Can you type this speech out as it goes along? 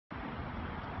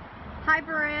Hi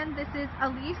Baran, this is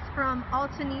Elise from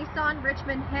Alta Nissan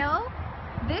Richmond Hill.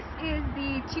 This is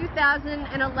the 2011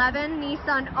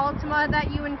 Nissan Altima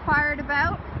that you inquired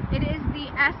about. It is the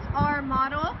SR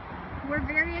model. We're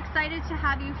very excited to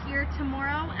have you here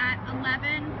tomorrow at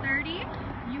 11:30.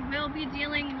 You will be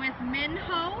dealing with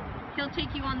Minho. He'll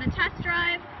take you on the test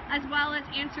drive as well as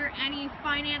answer any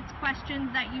finance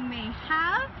questions that you may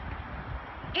have.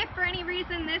 If for any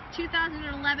reason this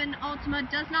 2011 Altima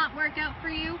does not work out for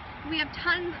you, we have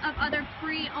tons of other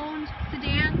pre-owned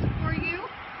sedans for you,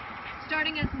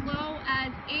 starting as low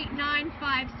as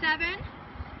 $8,957.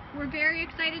 We're very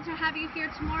excited to have you here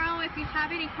tomorrow. If you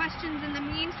have any questions in the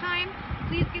meantime,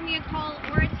 please give me a call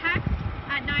or a text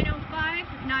at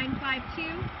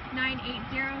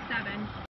 905-952-9807.